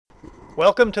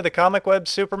Welcome to the Comic Web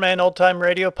Superman Old Time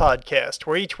Radio podcast,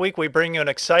 where each week we bring you an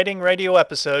exciting radio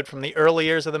episode from the early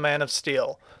years of the Man of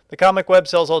Steel. The Comic Web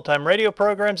sells old-time radio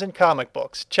programs and comic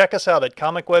books. Check us out at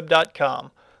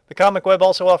comicweb.com. The Comic Web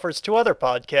also offers two other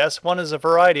podcasts. One is a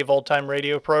variety of old-time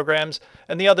radio programs,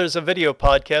 and the other is a video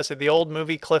podcast of the old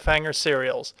movie cliffhanger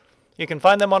serials. You can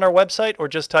find them on our website or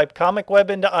just type Comic Web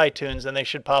into iTunes and they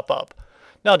should pop up.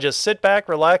 Now just sit back,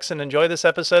 relax, and enjoy this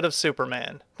episode of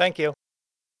Superman. Thank you.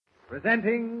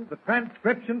 Presenting the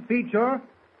transcription feature,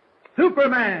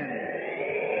 Superman.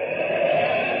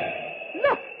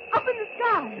 Look, up in the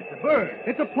sky. It's a bird.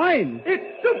 It's a plane.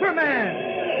 It's Superman.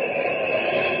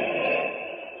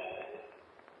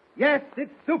 Yes,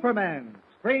 it's Superman,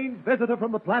 strange visitor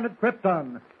from the planet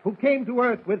Krypton, who came to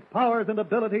Earth with powers and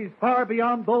abilities far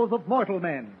beyond those of mortal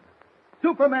men.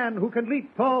 Superman, who can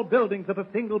leap tall buildings at a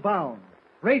single bound,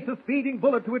 race a speeding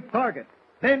bullet to its target,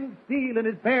 bend steel in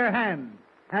his bare hands,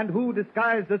 and who,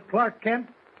 disguised as Clark Kent,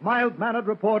 mild-mannered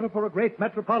reporter for a great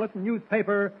metropolitan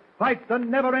newspaper, fights a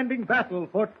never-ending battle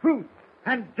for truth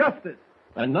and justice.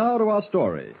 And now to our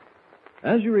story.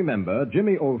 As you remember,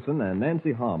 Jimmy Olsen and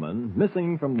Nancy Harmon,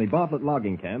 missing from the Bartlett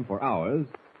logging camp for hours,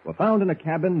 were found in a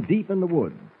cabin deep in the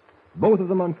woods, both of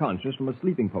them unconscious from a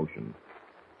sleeping potion.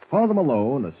 Father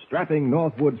Malone, a strapping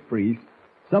Northwoods priest,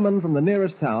 summoned from the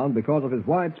nearest town because of his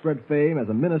widespread fame as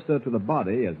a minister to the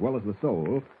body as well as the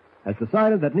soul, has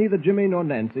decided that neither Jimmy nor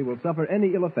Nancy will suffer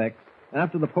any ill effects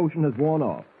after the potion has worn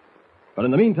off. But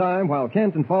in the meantime, while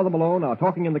Kent and Father Malone are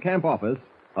talking in the camp office,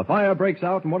 a fire breaks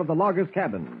out in one of the loggers'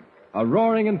 cabins. A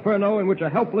roaring inferno in which a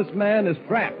helpless man is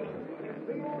trapped.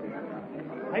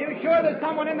 Are you sure there's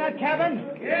someone in that cabin?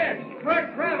 Yes,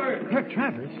 Kirk Travers. Kirk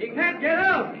Travers? He can't get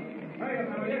out.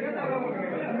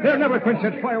 They'll never quench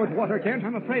that fire with water, Kent.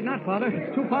 I'm afraid not, Father.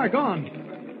 It's too far gone.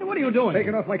 What are you doing?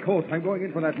 Taking off my coat. I'm going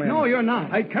in for that man. No, you're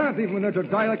not. I can't leave him in there to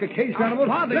die like a caged animal.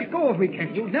 Father, Let go of me,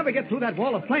 Kent. You'll never get through that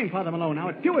wall of flame, Father Malone. Now,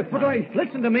 it's you it's But I...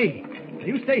 Listen to me.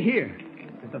 You stay here.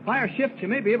 If the fire shifts, you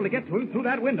may be able to get to him through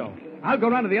that window. I'll go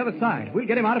around to the other side. We'll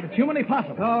get him out if it's humanly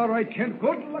possible. All right, Kent.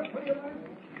 Good luck for you.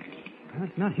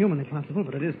 That's not humanly possible,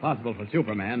 but it is possible for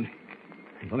Superman.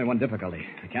 There's only one difficulty.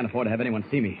 I can't afford to have anyone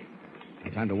see me.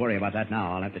 No time to worry about that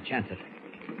now. I'll have to chance it.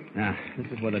 Now, this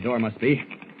is where the door must be.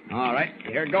 All right,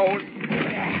 here goes.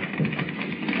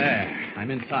 There, I'm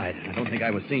inside. I don't think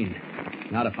I was seen.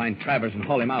 Now to find Travers and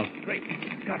haul him out. Great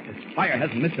Scott, this fire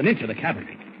hasn't missed an inch of the cabin.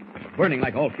 It's burning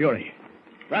like all fury.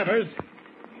 Travers!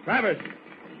 Travers!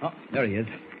 Oh, there he is.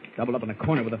 Doubled up in the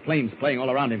corner with the flames playing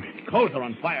all around him. Clothes are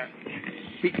on fire.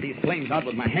 Beat these flames out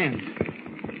with my hands.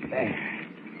 There.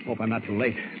 Hope I'm not too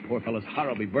late. Poor fellow's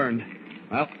horribly burned.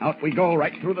 Well, out we go,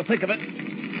 right through the thick of it.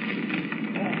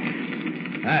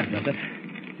 That does it.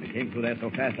 We came through there so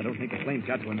fast, I don't think the flames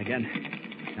got to him again.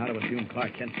 Now to assume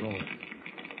Clark Kent's role.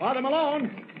 Father Malone!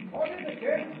 What is it,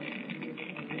 Kent?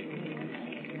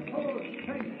 Oh,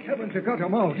 thank heavens you got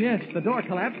him out. Yes, the door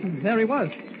collapsed, and there he was.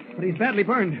 But he's badly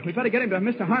burned. We'd better get him to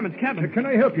Mr. Harmon's cabin. Can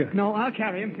I help you? No, I'll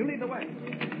carry him. You lead the way.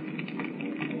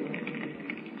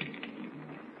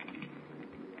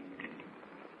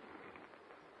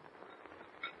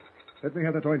 Let me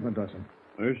have that ointment, Dawson.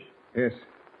 This? Yes.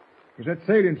 Is that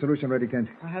saline solution ready, Kent?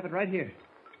 I have it right here.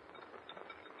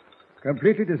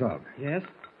 Completely dissolved. Yes,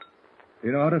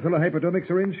 You know how to fill a hypodermic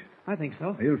syringe? I think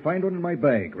so. You'll find one in my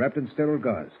bag, wrapped in sterile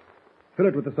gauze. Fill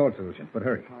it with the salt solution, but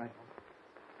hurry. All right.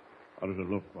 How does it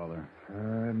look, Father?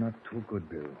 Not too good,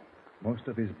 Bill. Most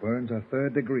of his burns are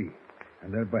third degree,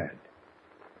 and they're bad.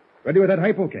 Ready with that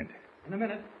hypo, Kent? In a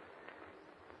minute.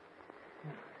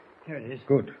 Here it is.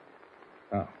 Good.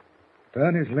 Now,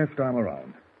 turn his left arm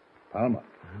around. Palm up.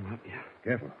 Yeah.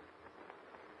 Careful.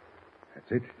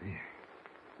 That's it.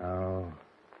 Now,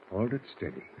 hold it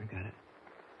steady. I got it.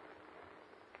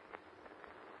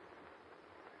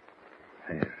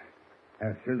 There.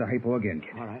 Now, fill the hypo again,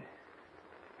 Kent. All right.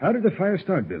 How did the fire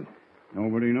start, Bill?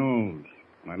 Nobody knows.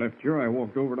 When I left here, I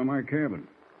walked over to my cabin.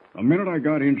 The minute I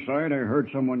got inside, I heard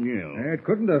someone yell. It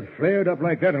couldn't have flared up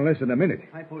like that in less than a minute.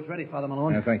 Hypo's ready, Father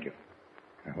Malone. Thank you.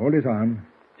 Now, hold his arm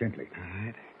gently. All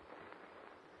right.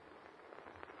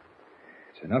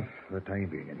 It's enough for the time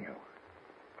being, anyhow.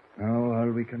 Now, all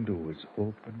we can do is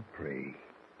hope and pray.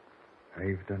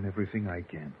 I've done everything I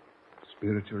can,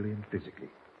 spiritually and physically.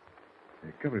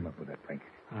 Cover him up with that blanket.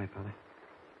 All right, Father.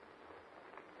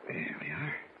 There we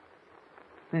are.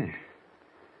 There.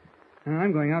 Now,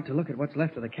 I'm going out to look at what's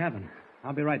left of the cabin.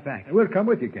 I'll be right back. We'll come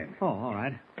with you, Kent. Oh, all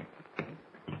right.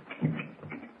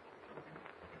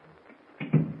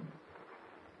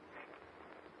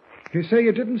 You say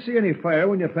you didn't see any fire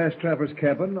when you passed Travers'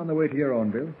 cabin on the way to your own,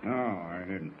 Bill? No, I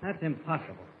didn't. That's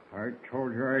impossible. I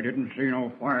told you I didn't see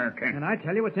no fire, Kent. And I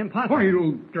tell you it's impossible. Why,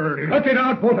 you dirty... Cut it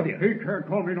out, both of you. He can't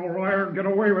call me no liar and get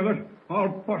away with it. I'll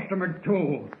bust him in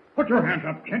two. Put your hands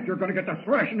up, Kent. You're going to get the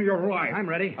thrashing of your life. I'm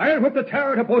ready. I'll whip the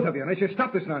terror to both of you unless you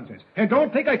stop this nonsense. And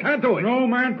don't think I can't do it. No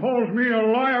man calls me a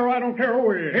liar. I don't care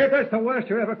who he is. If that's the worst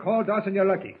you ever called, Dawson, you're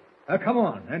lucky. Now, come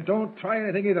on, and don't try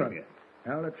anything, either of you.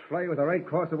 Now, let's fly with the right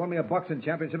course that won me a boxing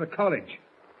championship at college.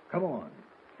 Come on.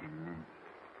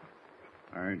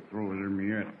 I ain't through with him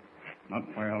yet.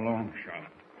 Not by a long shot.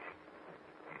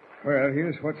 Well,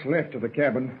 here's what's left of the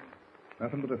cabin.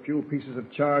 Nothing but a few pieces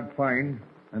of charred pine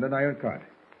and an iron cot.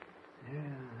 Yeah,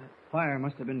 that fire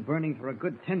must have been burning for a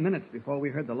good 10 minutes before we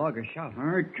heard the logger shout.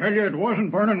 I tell you, it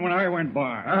wasn't burning when I went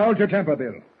by. Now, hold your temper,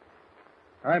 Bill.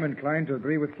 I'm inclined to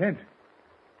agree with Kent.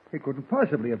 He couldn't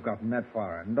possibly have gotten that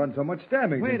far and done so much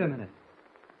damage. Wait a minute.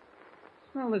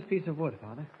 Smell this piece of wood,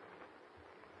 Father.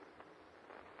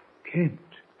 Kent.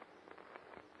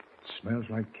 It smells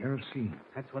like kerosene.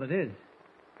 That's what it is.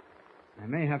 I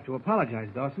may have to apologize,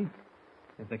 Dawson.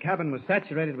 If the cabin was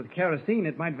saturated with kerosene,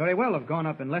 it might very well have gone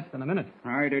up in less than a minute.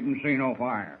 I didn't see no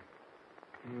fire.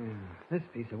 This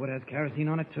piece of wood has kerosene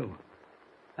on it, too.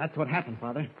 That's what happened,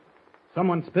 Father.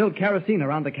 Someone spilled kerosene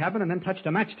around the cabin and then touched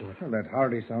a match to it. Well, that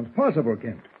hardly sounds possible,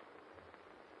 Kent.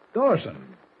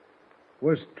 Dawson,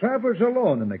 was Travers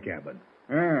alone in the cabin?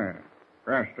 Yeah.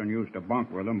 Preston used to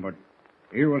bunk with him, but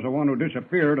he was the one who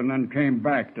disappeared and then came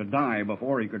back to die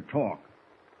before he could talk.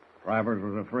 Travers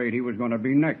was afraid he was going to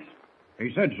be next.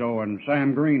 He said so when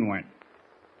Sam Green went.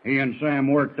 He and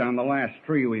Sam worked on the last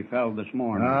tree we felled this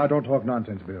morning. Ah, don't talk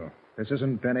nonsense, Bill. This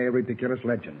isn't any ridiculous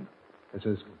legend. This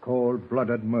is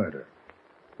cold-blooded murder.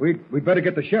 We'd better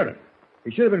get the sheriff.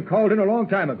 He should have been called in a long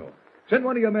time ago. Send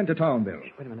one of your men to town, Bill.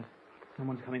 Wait a minute.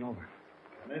 Someone's coming over.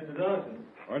 Mr. Dawson,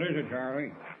 What is it,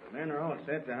 Charlie? the men are all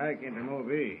set to hike into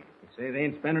Movie. They say they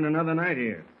ain't spending another night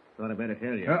here. Thought I better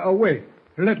tell you. Wait.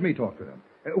 Let me talk to them.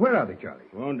 Where are they, Charlie?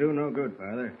 Won't do no good,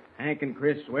 Father. Hank and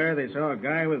Chris swear they saw a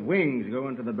guy with wings go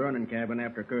into the burning cabin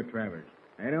after Kurt Travers.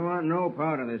 They don't want no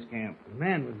part of this camp. A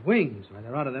man with wings. Why,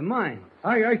 they're out of their minds.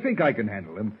 I think I can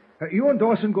handle them. You and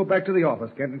Dawson go back to the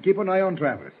office, Kent, and keep an eye on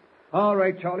Travers. All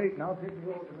right, Charlie. Now take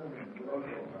me over to them.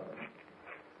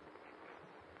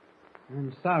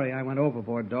 I'm sorry I went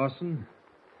overboard, Dawson.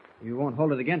 You won't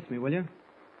hold it against me, will you?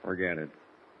 Forget it.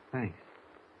 Thanks.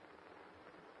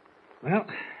 Well,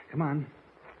 come on.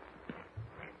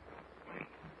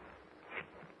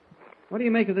 What do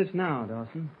you make of this now,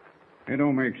 Dawson? It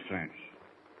don't make sense.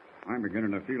 I'm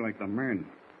beginning to feel like the men.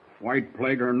 White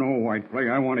plague or no white plague,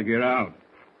 I want to get out.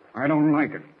 I don't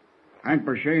like it. Hank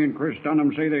Berchet and Chris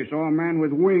Dunham say they saw a man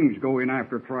with wings go in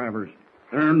after Travers.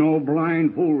 They're no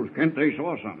blind fools. Kent, they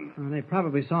saw something. Well, they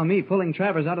probably saw me pulling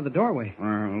Travers out of the doorway.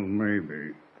 Well,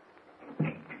 maybe.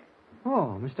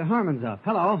 Oh, Mr. Harmon's up.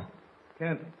 Hello.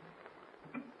 Kent,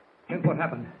 what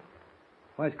happened?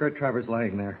 Why is Kurt Travers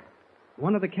lying there?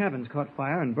 One of the cabins caught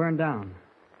fire and burned down.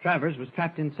 Travers was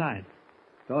trapped inside.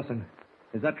 Dawson,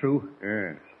 is that true?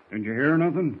 Yes. Didn't you hear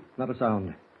nothing? Not a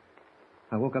sound.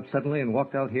 I woke up suddenly and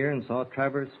walked out here and saw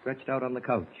Travers stretched out on the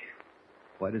couch,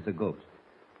 white as a ghost.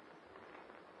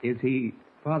 Is he...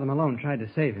 Father Malone tried to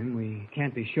save him. We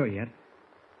can't be sure yet.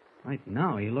 Right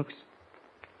now, he looks...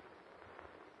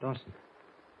 Dawson.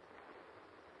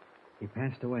 He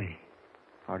passed away.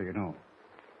 How do you know?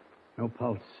 No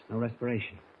pulse, no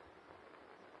respiration.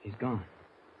 He's gone.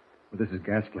 Well, this is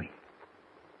ghastly.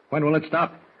 When will it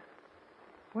stop?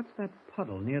 What's that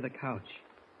puddle near the couch?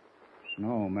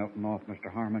 Snow melting off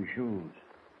Mr. Harmon's shoes.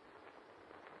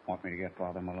 Want me to get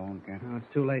Father Malone, Kent? No,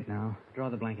 it's too late now. Draw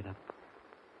the blanket up.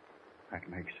 That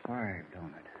makes 5,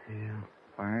 don't it? Yeah.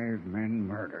 5 men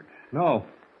murdered. No.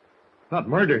 Not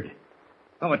murdered.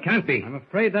 No, it can't be. I'm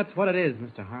afraid that's what it is,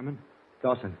 Mr. Harmon.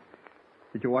 Dawson,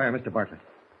 did you wire Mr. Bartlett?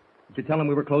 Did you tell him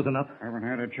we were closing up? Haven't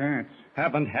had a chance.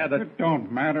 Haven't had it. It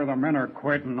don't matter. The men are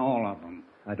quitting, all of them.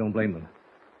 I don't blame them.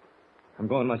 I'm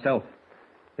going myself.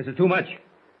 This is too much.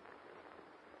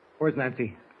 Where's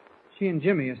Nancy? She and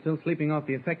Jimmy are still sleeping off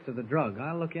the effects of the drug.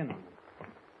 I'll look in on them.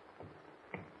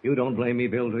 You don't blame me,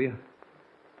 Bill, do you?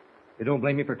 You don't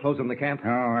blame me for closing the camp?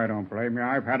 No, I don't blame you.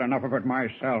 I've had enough of it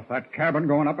myself. That cabin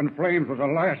going up in flames was the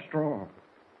last straw.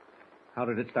 How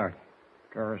did it start?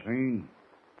 Kerosene.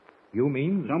 You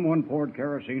mean? Someone poured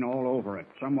kerosene all over it.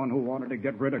 Someone who wanted to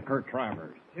get rid of Kurt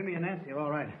Travers. Jimmy and Nancy are all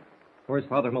right. Where's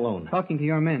Father Malone? Talking to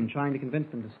your men, trying to convince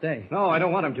them to stay. No, I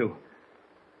don't want him to.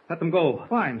 Let them go.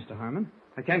 Why, Mr. Harmon?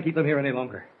 I can't keep them here any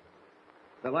longer.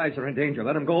 Their lives are in danger.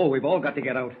 Let them go. We've all got to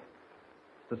get out.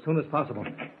 As soon as possible.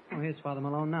 Oh, here's Father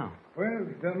Malone now. Well,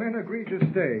 the men agreed to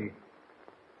stay.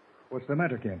 What's the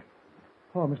matter, Kent?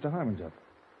 Oh, Mr. Harmon's up.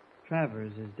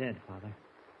 Travers is dead, Father.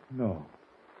 No.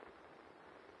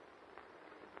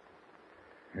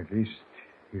 At least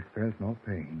he felt no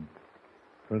pain.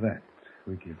 For that,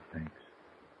 we give thanks.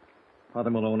 Father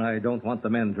Malone, I don't want the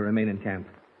men to remain in camp.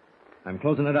 I'm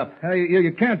closing it up.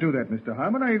 You can't do that, Mr.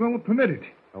 Harmon. I won't permit it.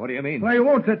 What do you mean? I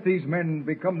won't let these men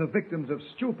become the victims of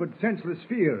stupid, senseless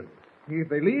fear. If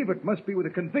they leave, it must be with a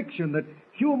conviction that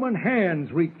human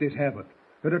hands wreaked this havoc,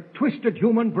 that a twisted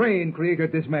human brain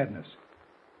created this madness.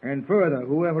 And further,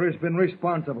 whoever has been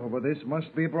responsible for this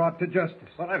must be brought to justice.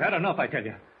 Well, I've had enough, I tell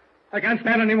you. I can't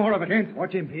stand any more of it. Kent,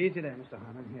 watch him. Easy there, Mr.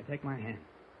 Harmon. Here, take my hand.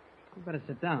 You better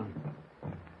sit down.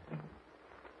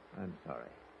 I'm sorry.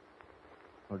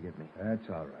 Forgive me. That's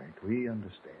all right. We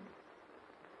understand.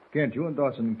 Kent, you and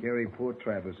Dawson carry poor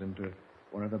Travers into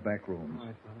one of the back rooms. All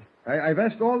right, Father. I've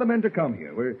asked all the men to come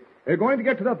here. We're going to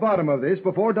get to the bottom of this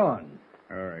before dawn.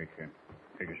 All right, Kent.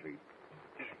 Take a seat.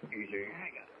 Easy.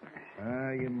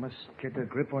 You must get a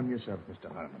grip on yourself,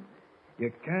 Mr. Harmon.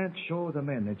 You can't show the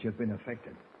men that you've been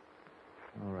affected.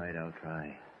 All right, I'll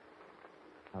try.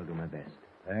 I'll do my best.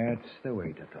 That's the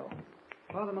way to go.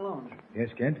 Father Malone, Yes,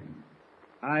 Kent?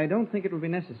 I don't think it will be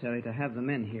necessary to have the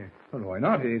men here. Well, why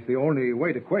not? It's the only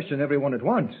way to question everyone at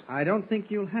once. I don't think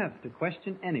you'll have to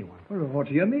question anyone. Well, what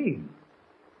do you mean?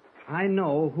 I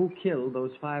know who killed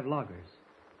those 5 loggers.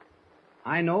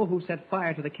 I know who set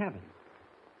fire to the cabin.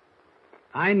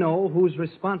 I know who's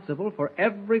responsible for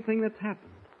everything that's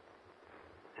happened.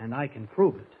 And I can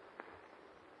prove it.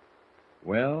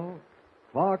 Well,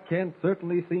 Clark Kent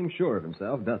certainly seems sure of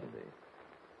himself, doesn't he?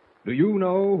 Do you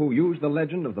know who used the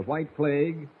legend of the White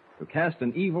Plague to cast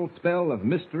an evil spell of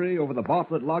mystery over the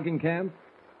Bartlett logging camp?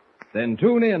 Then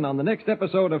tune in on the next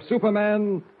episode of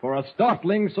Superman for a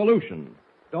startling solution.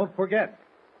 Don't forget,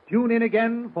 tune in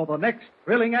again for the next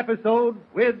thrilling episode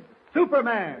with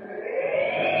Superman.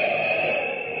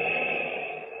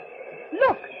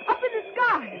 Look, up in the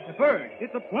sky. It's a bird.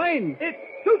 It's a plane. It's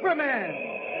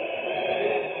Superman.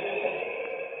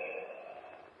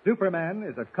 Superman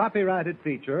is a copyrighted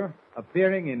feature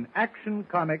appearing in Action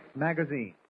Comics magazine.